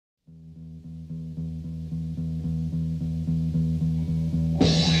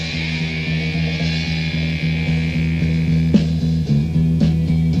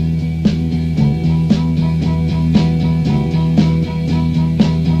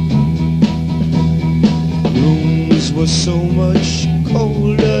was so much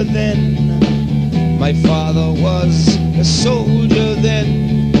colder then. My father was a soldier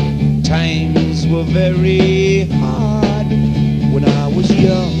then. Times were very hard when I was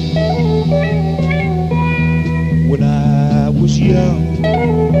young. When I was young,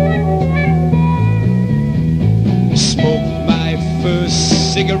 smoked my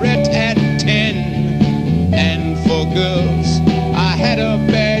first cigarette at 10, and for girls I had a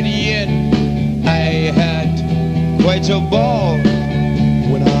bad yen. I had quite a ball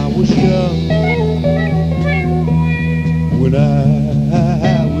when I was young. When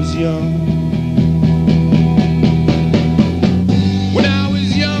I was young. When I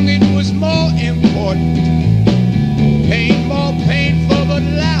was young, it was more important. Pain more painful, but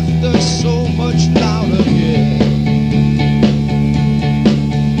laughter so much louder, yeah.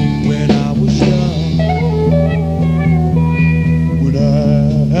 When I was young. When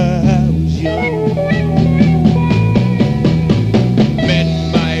I was young. Met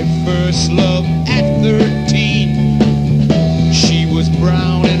my first love at 13. She was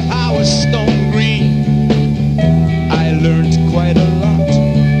brown and I was stone green. I learned quite a lot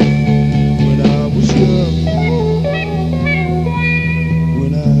when I was young.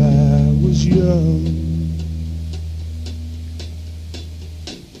 When I was young.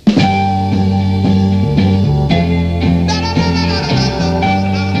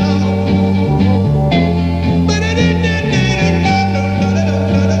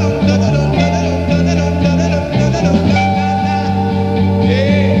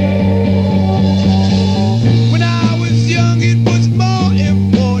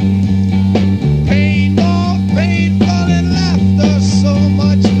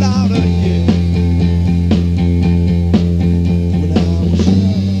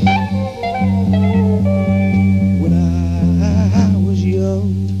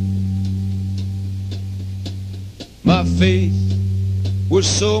 My faith was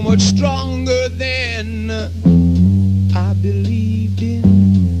so much stronger then. I believe